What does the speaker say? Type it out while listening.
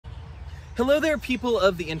Hello there, people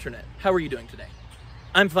of the internet. How are you doing today?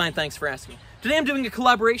 I'm fine, thanks for asking. Today I'm doing a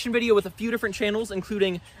collaboration video with a few different channels,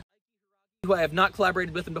 including who I have not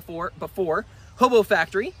collaborated with before, Hobo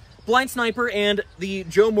Factory, Blind Sniper, and the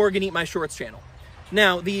Joe Morgan Eat My Shorts channel.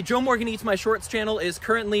 Now, the Joe Morgan Eats My Shorts channel is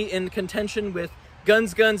currently in contention with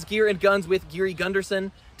Guns, Gear, and Guns with Geary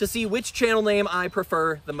Gunderson to see which channel name I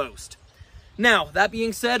prefer the most. Now, that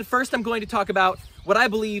being said, first I'm going to talk about what I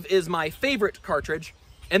believe is my favorite cartridge,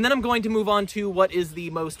 and then I'm going to move on to what is the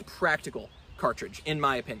most practical cartridge, in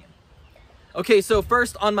my opinion. Okay, so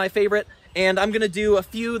first on my favorite, and I'm going to do a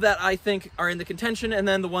few that I think are in the contention, and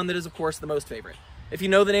then the one that is, of course, the most favorite. If you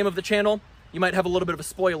know the name of the channel, you might have a little bit of a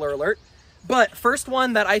spoiler alert. But first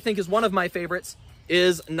one that I think is one of my favorites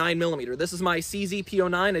is 9mm. This is my CZ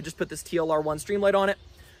P09. I just put this TLR1 Streamlight on it.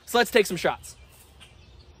 So let's take some shots.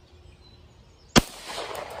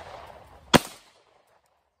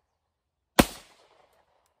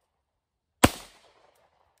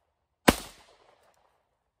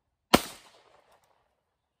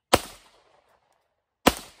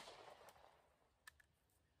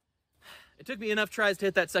 It took me enough tries to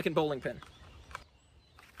hit that second bowling pin.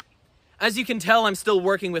 As you can tell, I'm still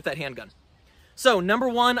working with that handgun. So, number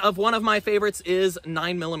one of my favorites is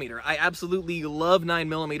 9mm. I absolutely love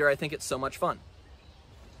 9mm. I think it's so much fun.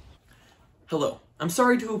 Hello. I'm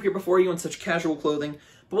sorry to appear before you in such casual clothing,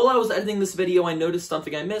 but while I was editing this video, I noticed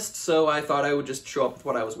something I missed, so I thought I would just show up with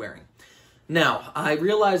what I was wearing. Now, I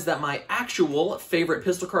realized that my actual favorite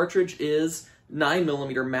pistol cartridge is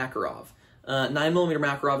 9mm Makarov. 9mm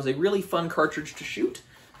Makarov is a really fun cartridge to shoot.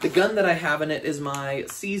 The gun that I have in it is my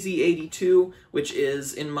CZ82, which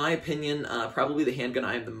is, in my opinion, probably the handgun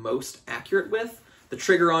I am the most accurate with. The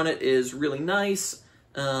trigger on it is really nice.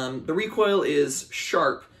 The recoil is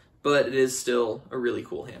sharp, but it is still a really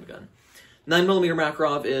cool handgun. 9mm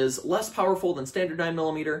Makarov is less powerful than standard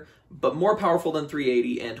 9mm, but more powerful than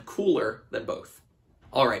 380 and cooler than both.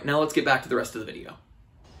 Alright, now let's get back to the rest of the video.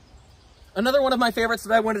 Another one of my favorites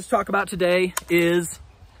that I wanted to talk about today is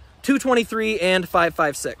 223 and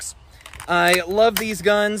 5.56. I love these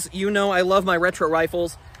guns. You know I love my retro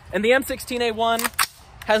rifles. And the M16A1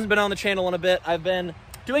 hasn't been on the channel in a bit. I've been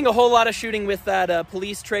doing a whole lot of shooting with that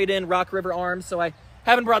police trade-in Rock River Arms, so I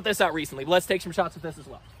haven't brought this out recently. But let's take some shots with this as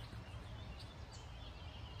well.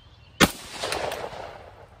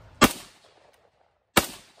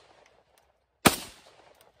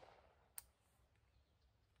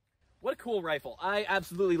 What a cool rifle. I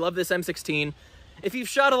absolutely love this M16. If you've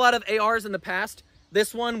shot a lot of ARs in the past,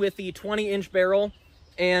 this one with the 20-inch barrel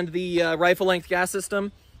and the rifle-length gas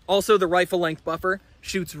system, also the rifle-length buffer,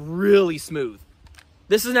 shoots really smooth.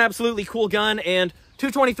 This is an absolutely cool gun, and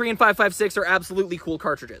 223 and 5.56 are absolutely cool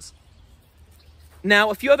cartridges. Now,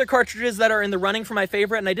 a few other cartridges that are in the running for my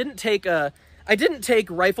favorite, and I didn't take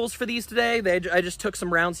rifles for these today. I just took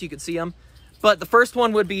some rounds so you could see them. But the first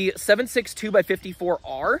one would be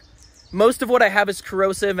 7.62x54R. Most of what I have is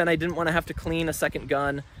corrosive, and I didn't want to have to clean a second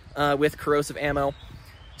gun with corrosive ammo.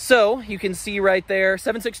 So, you can see right there,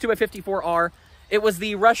 7.62x54R. It was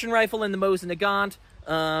the Russian rifle in the Mauser Man,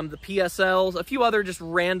 the PSLs, a few other just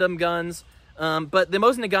random guns. But the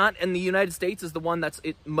Mauser Man in the United States is the one that's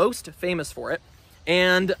most famous for it.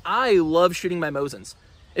 And I love shooting my Mosins.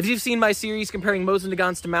 If you've seen my series comparing Mauser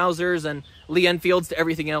Mans to Mausers and Lee Enfields to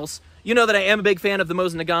everything else, you know that I am a big fan of the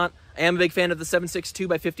Mauser Man. I am a big fan of the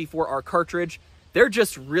 7.62x54R cartridge. They're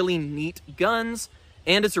just really neat guns,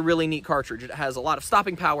 and it's a really neat cartridge. It has a lot of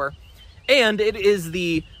stopping power, and it is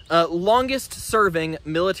the longest-serving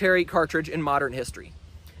military cartridge in modern history.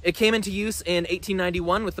 It came into use in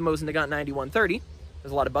 1891 with the Mauser Man 9130.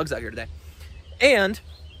 There's a lot of bugs out here today. And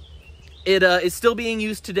it is still being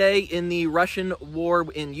used today in the Russian war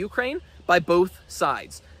in Ukraine by both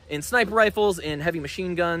sides. In sniper rifles, in heavy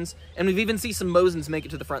machine guns, and we've even seen some Mosins make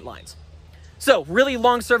it to the front lines. So, really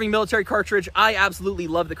long-serving military cartridge. I absolutely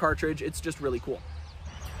love the cartridge. It's just really cool.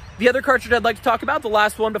 The other cartridge I'd like to talk about, the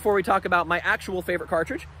last one before we talk about my actual favorite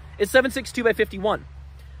cartridge, is 7.62x51.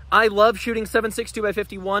 I love shooting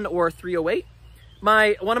 7.62x51 or 308.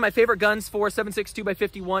 One of my favorite guns for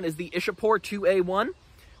 7.62x51 is the Ishapur 2A1,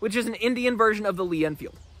 which is an Indian version of the Lee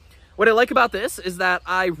Enfield. What I like about this is that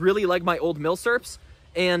I really like my old milsurps,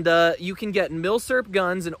 and you can get milsurp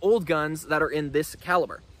guns and old guns that are in this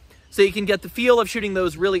caliber. So you can get the feel of shooting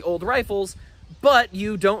those really old rifles, but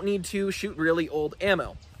you don't need to shoot really old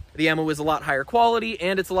ammo. The ammo is a lot higher quality,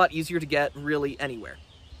 and it's a lot easier to get really anywhere.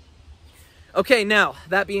 Okay, now,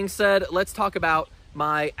 that being said, let's talk about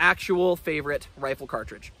my actual favorite rifle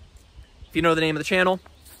cartridge. If you know the name of the channel,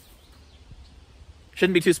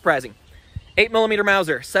 shouldn't be too surprising. 8mm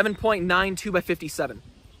Mauser, 7.92x57.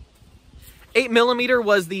 8mm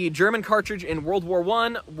was the German cartridge in World War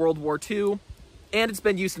I, World War II, and it's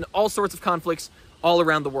been used in all sorts of conflicts all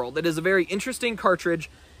around the world. It is a very interesting cartridge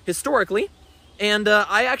historically, and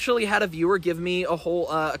I actually had a viewer give me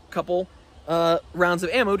a couple rounds of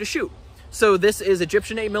ammo to shoot. So this is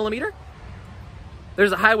Egyptian 8mm.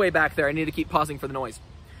 There's a highway back there. I need to keep pausing for the noise.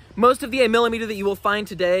 Most of the 8mm that you will find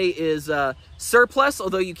today is surplus,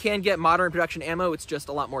 although you can get modern production ammo. It's just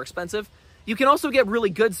a lot more expensive. You can also get really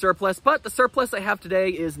good surplus, but the surplus I have today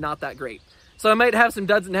is not that great. So I might have some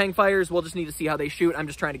duds and hang fires. We'll just need to see how they shoot. I'm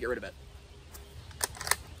just trying to get rid of it.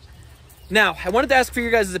 Now, I wanted to ask for your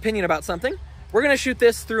guys' opinion about something. We're going to shoot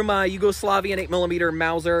this through my Yugoslavian 8mm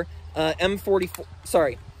Mauser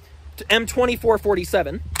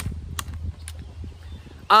M2447.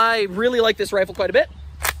 I really like this rifle quite a bit.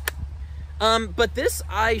 But this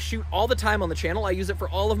I shoot all the time on the channel. I use it for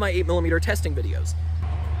all of my 8mm testing videos.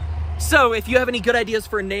 So if you have any good ideas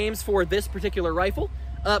for names for this particular rifle,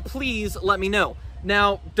 please let me know.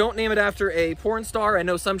 Now, don't name it after a porn star. I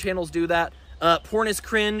know some channels do that. Porn is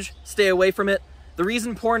cringe. Stay away from it. The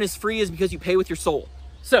reason porn is free is because you pay with your soul.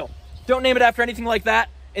 So don't name it after anything like that.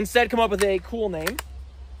 Instead, come up with a cool name.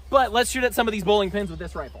 But let's shoot at some of these bowling pins with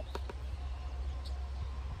this rifle.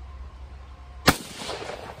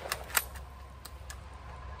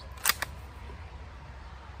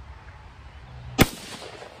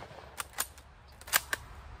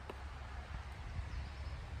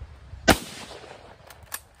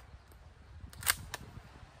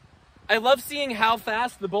 I love seeing how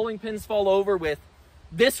fast the bowling pins fall over with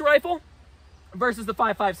this rifle versus the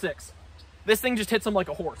 5.56. This thing just hits them like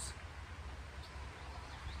a horse.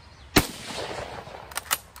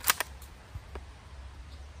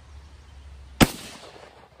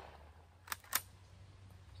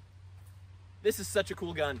 This is such a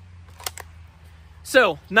cool gun.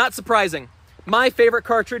 So, not surprising, my favorite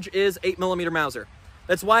cartridge is 8mm Mauser.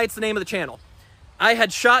 That's why it's the name of the channel. I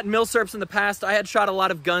had shot milsurps in the past. I had shot a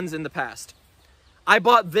lot of guns in the past. I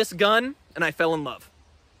bought this gun, and I fell in love.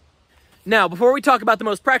 Now, before we talk about the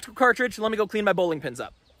most practical cartridge, let me go clean my bowling pins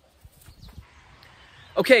up.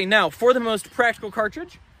 Okay, now, for the most practical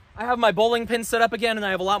cartridge, I have my bowling pins set up again, and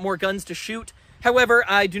I have a lot more guns to shoot. However,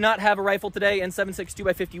 I do not have a rifle today in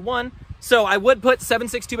 7.62x51, so I would put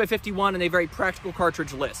 7.62x51 in a very practical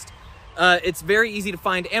cartridge list. It's very easy to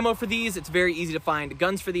find ammo for these. It's very easy to find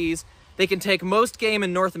guns for these. They can take most game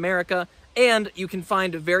in North America, and you can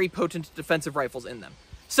find very potent defensive rifles in them.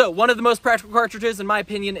 So, one of the most practical cartridges, in my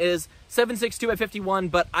opinion, is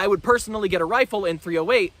 7.62x51, but I would personally get a rifle in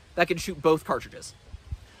 308 that can shoot both cartridges.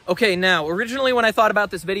 Okay, now, originally when I thought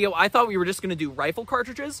about this video, I thought we were just going to do rifle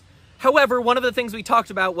cartridges. However, one of the things we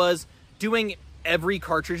talked about was doing every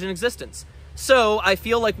cartridge in existence. So, I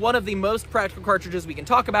feel like one of the most practical cartridges we can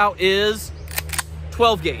talk about is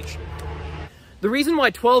 12 gauge. The reason why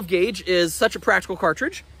 12 gauge is such a practical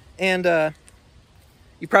cartridge, and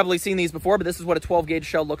you've probably seen these before, but this is what a 12 gauge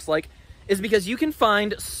shell looks like, is because you can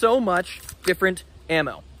find so much different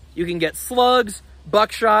ammo. You can get slugs,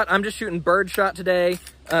 buckshot. I'm just shooting birdshot today.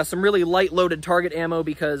 Some really light loaded target ammo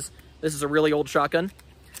because this is a really old shotgun.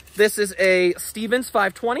 This is a Stevens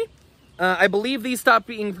 520. I believe these stopped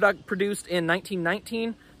being produced in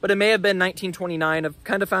 1919, but it may have been 1929. I've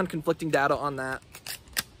kind of found conflicting data on that.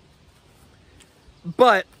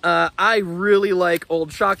 But I really like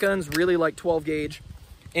old shotguns, really like 12 gauge,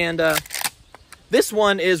 and this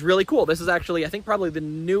one is really cool. This is actually, I think, probably the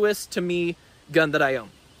newest to me gun that I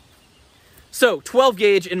own. So 12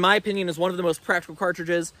 gauge, in my opinion, is one of the most practical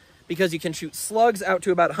cartridges because you can shoot slugs out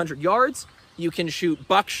to about 100 yards. You can shoot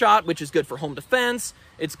buckshot, which is good for home defense.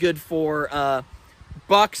 It's good for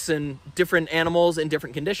bucks and different animals in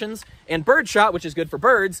different conditions, and birdshot, which is good for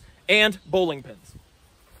birds, and bowling pins.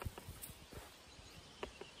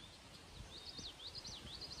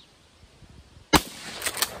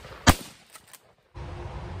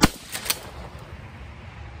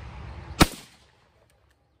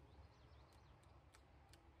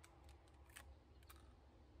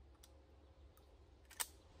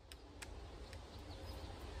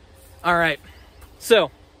 All right, so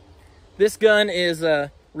this gun is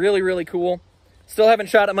really, really cool. Still haven't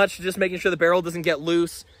shot it much, just making sure the barrel doesn't get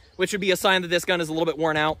loose, which would be a sign that this gun is a little bit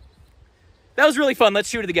worn out. That was really fun. Let's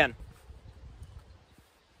shoot it again.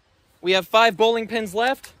 We have 5 bowling pins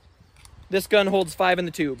left. This gun holds 5 in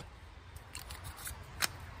the tube.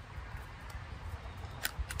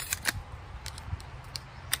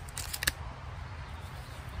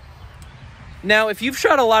 Now, if you've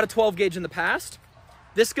shot a lot of 12 gauge in the past,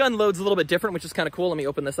 this gun loads a little bit different, which is kind of cool. Let me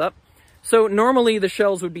open this up. So normally the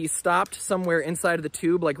shells would be stopped somewhere inside of the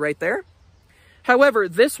tube, like right there. However,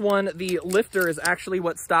 this one, the lifter is actually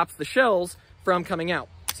what stops the shells from coming out.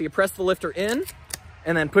 So you press the lifter in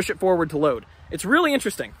and then push it forward to load. It's really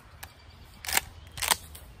interesting.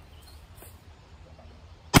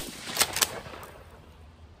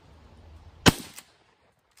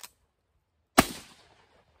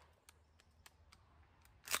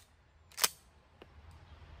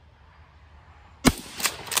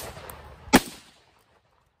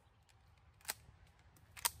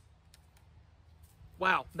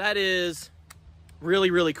 Wow, that is really,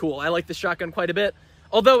 really cool. I like this shotgun quite a bit.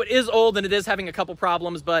 Although it is old and it is having a couple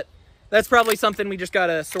problems, but that's probably something we just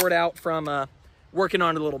gotta sort out from working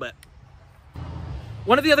on it a little bit.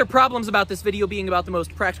 One of the other problems about this video being about the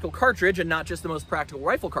most practical cartridge and not just the most practical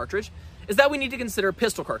rifle cartridge is that we need to consider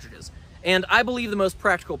pistol cartridges. And I believe the most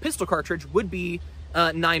practical pistol cartridge would be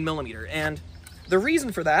 9mm. And the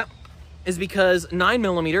reason for that is because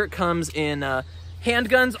 9mm comes in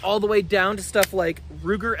handguns all the way down to stuff like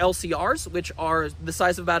Ruger LCRs, which are the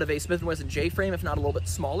size of about a Smith & Wesson J-frame, if not a little bit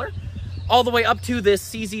smaller, all the way up to this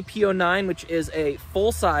CZ-P09, which is a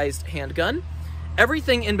full-sized handgun,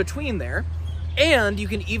 everything in between there, and you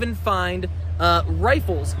can even find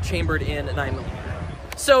rifles chambered in 9mm.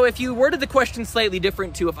 So if you worded the question slightly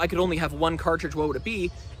different to if I could only have one cartridge, what would it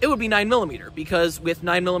be? It would be 9mm, because with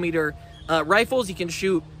 9mm rifles, you can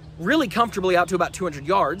shoot really comfortably out to about 200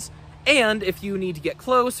 yards, and if you need to get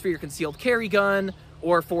close for your concealed carry gun,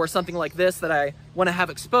 or for something like this that I want to have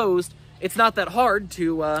exposed, it's not that hard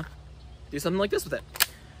to do something like this with it.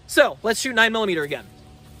 So, let's shoot 9mm again.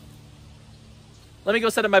 Let me go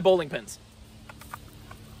set up my bowling pins.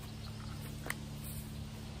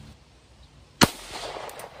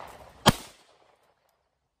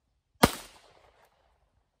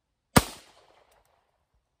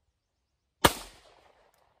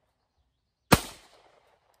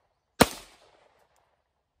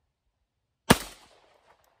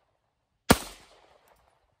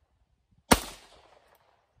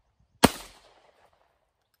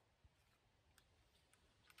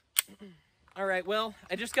 All right, well,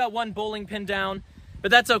 I just got one bowling pin down,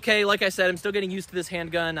 but that's okay. Like I said, I'm still getting used to this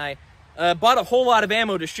handgun. I bought a whole lot of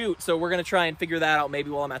ammo to shoot, so we're going to try and figure that out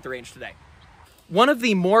maybe while I'm at the range today. One of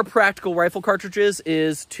the more practical rifle cartridges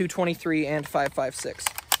is 223 and 5.56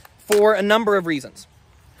 for a number of reasons.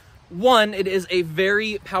 One, it is a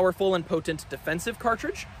very powerful and potent defensive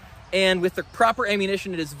cartridge, and with the proper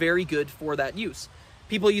ammunition, it is very good for that use.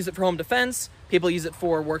 People use it for home defense, people use it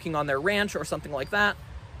for working on their ranch or something like that.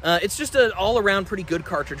 It's just an all-around pretty good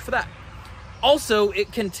cartridge for that. Also,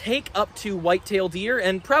 it can take up to whitetail deer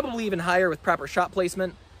and probably even higher with proper shot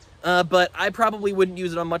placement, but I probably wouldn't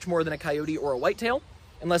use it on much more than a coyote or a whitetail,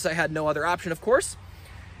 unless I had no other option, of course.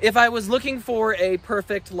 If I was looking for a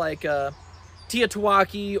perfect, like,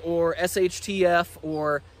 Tiatuaki or SHTF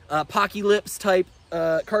or Pocky Lips type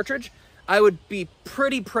cartridge, I would be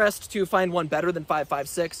pretty pressed to find one better than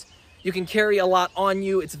 5.56. You can carry a lot on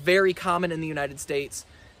you, it's very common in the United States,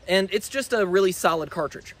 and it's just a really solid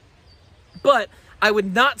cartridge. But I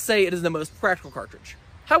would not say it is the most practical cartridge.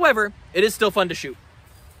 However, it is still fun to shoot.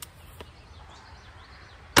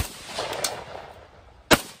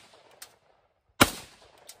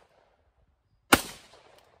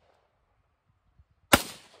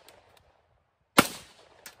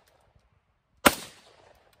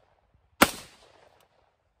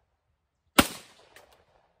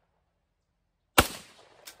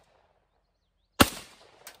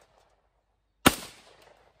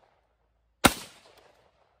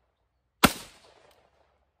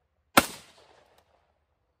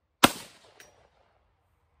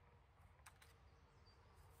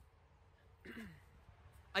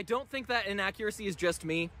 I don't think that inaccuracy is just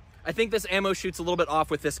me. I think this ammo shoots a little bit off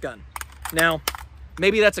with this gun. Now,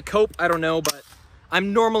 maybe that's a cope, I don't know, but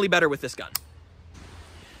I'm normally better with this gun.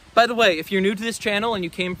 By the way, if you're new to this channel and you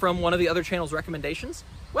came from one of the other channel's recommendations,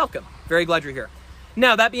 welcome. Very glad you're here.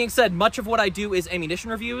 Now, that being said, much of what I do is ammunition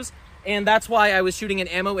reviews, and that's why I was shooting an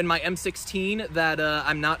ammo in my M16 that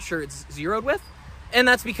I'm not sure it's zeroed with. And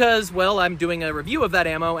that's because, well, I'm doing a review of that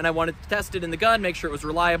ammo, and I wanted to test it in the gun, make sure it was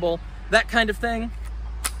reliable, that kind of thing.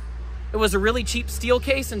 It was a really cheap steel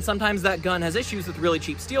case, and sometimes that gun has issues with really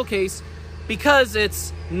cheap steel case because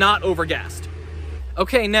it's not overgassed.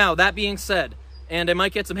 Okay, now, that being said, and I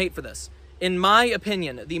might get some hate for this, in my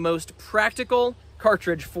opinion, the most practical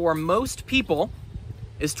cartridge for most people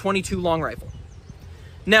is 22 long rifle.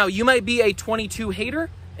 Now, you might be a 22 hater,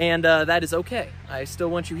 and that is okay. I still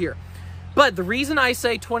want you here. But the reason I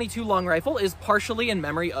say 22 long rifle is partially in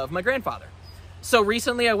memory of my grandfather. So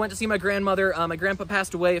recently I went to see my grandmother. My grandpa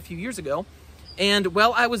passed away a few years ago, and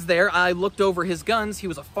while I was there, I looked over his guns. He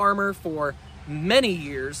was a farmer for many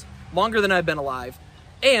years, longer than I've been alive.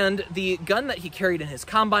 And the gun that he carried in his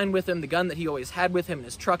combine with him, the gun that he always had with him in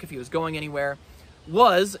his truck if he was going anywhere,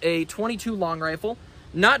 was a 22 long rifle,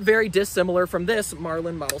 not very dissimilar from this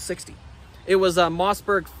Marlin Model 60. It was a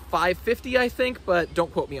Mossberg 550, I think, but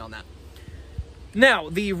don't quote me on that. Now,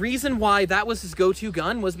 the reason why that was his go-to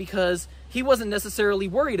gun was because he wasn't necessarily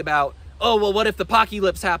worried about, oh, well, what if the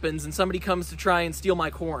apocalypse happens and somebody comes to try and steal my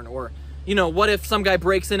corn? Or, you know, what if some guy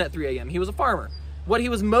breaks in at 3 a.m.? He was a farmer. What he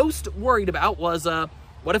was most worried about was,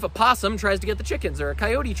 what if a possum tries to get the chickens, or a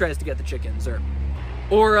coyote tries to get the chickens, or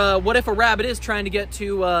what if a rabbit is trying to get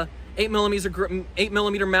to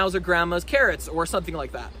 8mm Mauser grandma's carrots, or something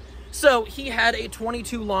like that. So he had a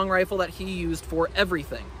 22 long rifle that he used for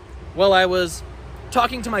everything. While I was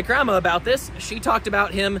talking to my grandma about this, she talked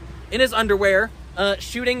about him in his underwear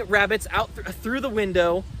shooting rabbits out through the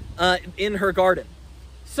window in her garden.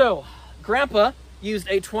 So Grandpa used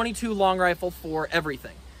a 22 long rifle for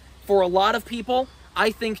everything. For a lot of people,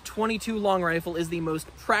 I think 22 long rifle is the most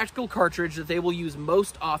practical cartridge that they will use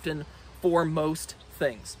most often for most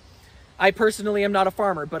things. I personally am not a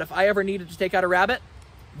farmer, but if I ever needed to take out a rabbit,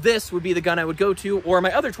 this would be the gun I would go to, or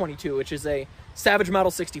my other 22, which is a Savage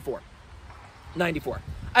Model 94.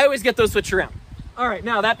 I always get those switched around. All right,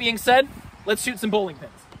 now that being said, let's shoot some bowling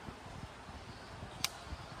pins.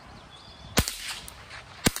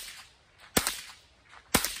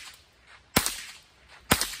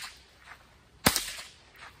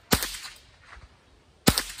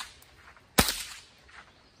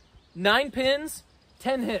 Nine pins,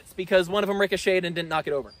 10 hits, because one of them ricocheted and didn't knock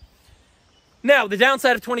it over. Now, the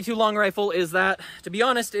downside of 22 long rifle is that, to be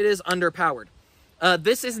honest, it is underpowered.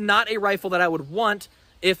 This is not a rifle that I would want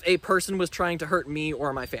if a person was trying to hurt me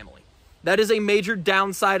or my family. That is a major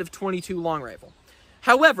downside of 22 long rifle.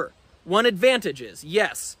 However, one advantage is,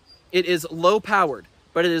 yes, it is low powered,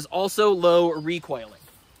 but it is also low recoiling.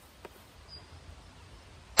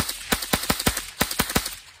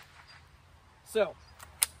 So,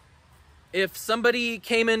 if somebody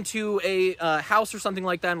came into a house or something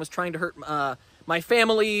like that and was trying to hurt my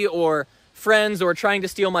family or friends, or trying to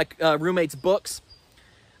steal my roommate's books,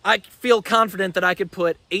 I feel confident that I could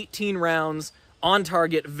put 18 rounds on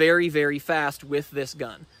target very, very fast with this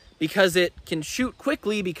gun, because it can shoot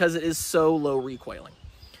quickly because it is so low recoiling.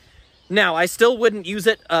 Now, I still wouldn't use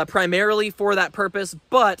it primarily for that purpose,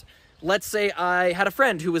 but let's say I had a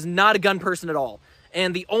friend who was not a gun person at all,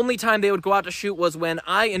 and the only time they would go out to shoot was when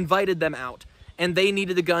I invited them out, and they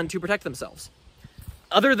needed the gun to protect themselves.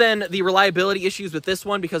 Other than the reliability issues with this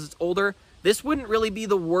one, because it's older, this wouldn't really be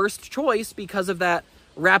the worst choice because of that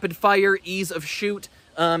rapid fire, ease of shoot.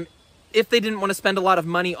 If they didn't want to spend a lot of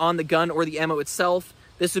money on the gun or the ammo itself,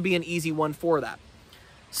 this would be an easy one for that.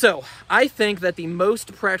 So, I think that the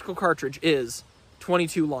most practical cartridge is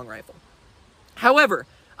 22 long rifle. However,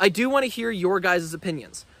 I do want to hear your guys'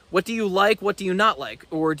 opinions. What do you like? What do you not like?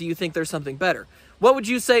 Or do you think there's something better? What would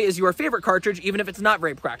you say is your favorite cartridge, even if it's not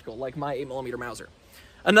very practical, like my 8mm Mauser?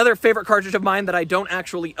 Another favorite cartridge of mine that I don't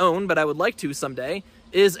actually own, but I would like to someday,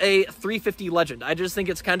 is a 350 Legend. I just think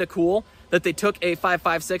it's kind of cool that they took a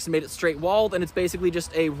 5.56 and made it straight walled, and it's basically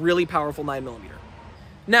just a really powerful 9mm.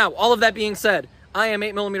 Now, all of that being said, I am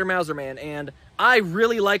 8mm Mauser Man, and I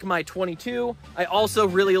really like my 22. I also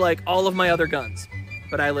really like all of my other guns,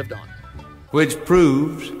 but I lived on. Which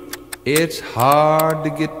proves it's hard to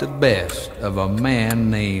get the best of a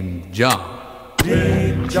man named John.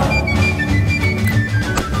 Big John.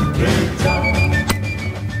 Big John.